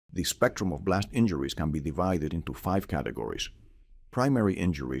The spectrum of blast injuries can be divided into 5 categories. Primary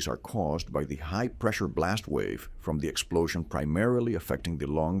injuries are caused by the high-pressure blast wave from the explosion primarily affecting the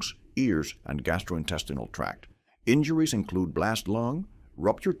lungs, ears, and gastrointestinal tract. Injuries include blast lung,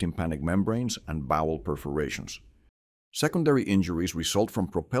 ruptured tympanic membranes, and bowel perforations. Secondary injuries result from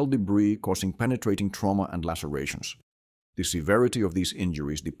propelled debris causing penetrating trauma and lacerations. The severity of these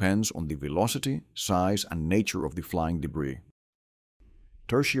injuries depends on the velocity, size, and nature of the flying debris.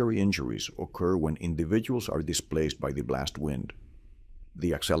 Tertiary injuries occur when individuals are displaced by the blast wind.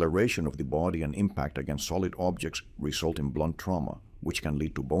 The acceleration of the body and impact against solid objects result in blunt trauma, which can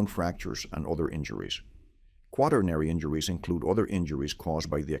lead to bone fractures and other injuries. Quaternary injuries include other injuries caused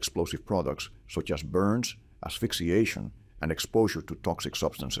by the explosive products, such as burns, asphyxiation, and exposure to toxic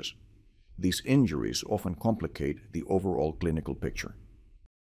substances. These injuries often complicate the overall clinical picture.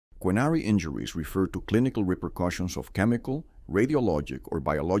 Quinary injuries refer to clinical repercussions of chemical, radiologic, or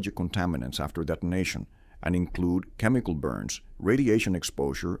biologic contaminants after detonation and include chemical burns, radiation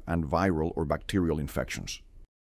exposure, and viral or bacterial infections.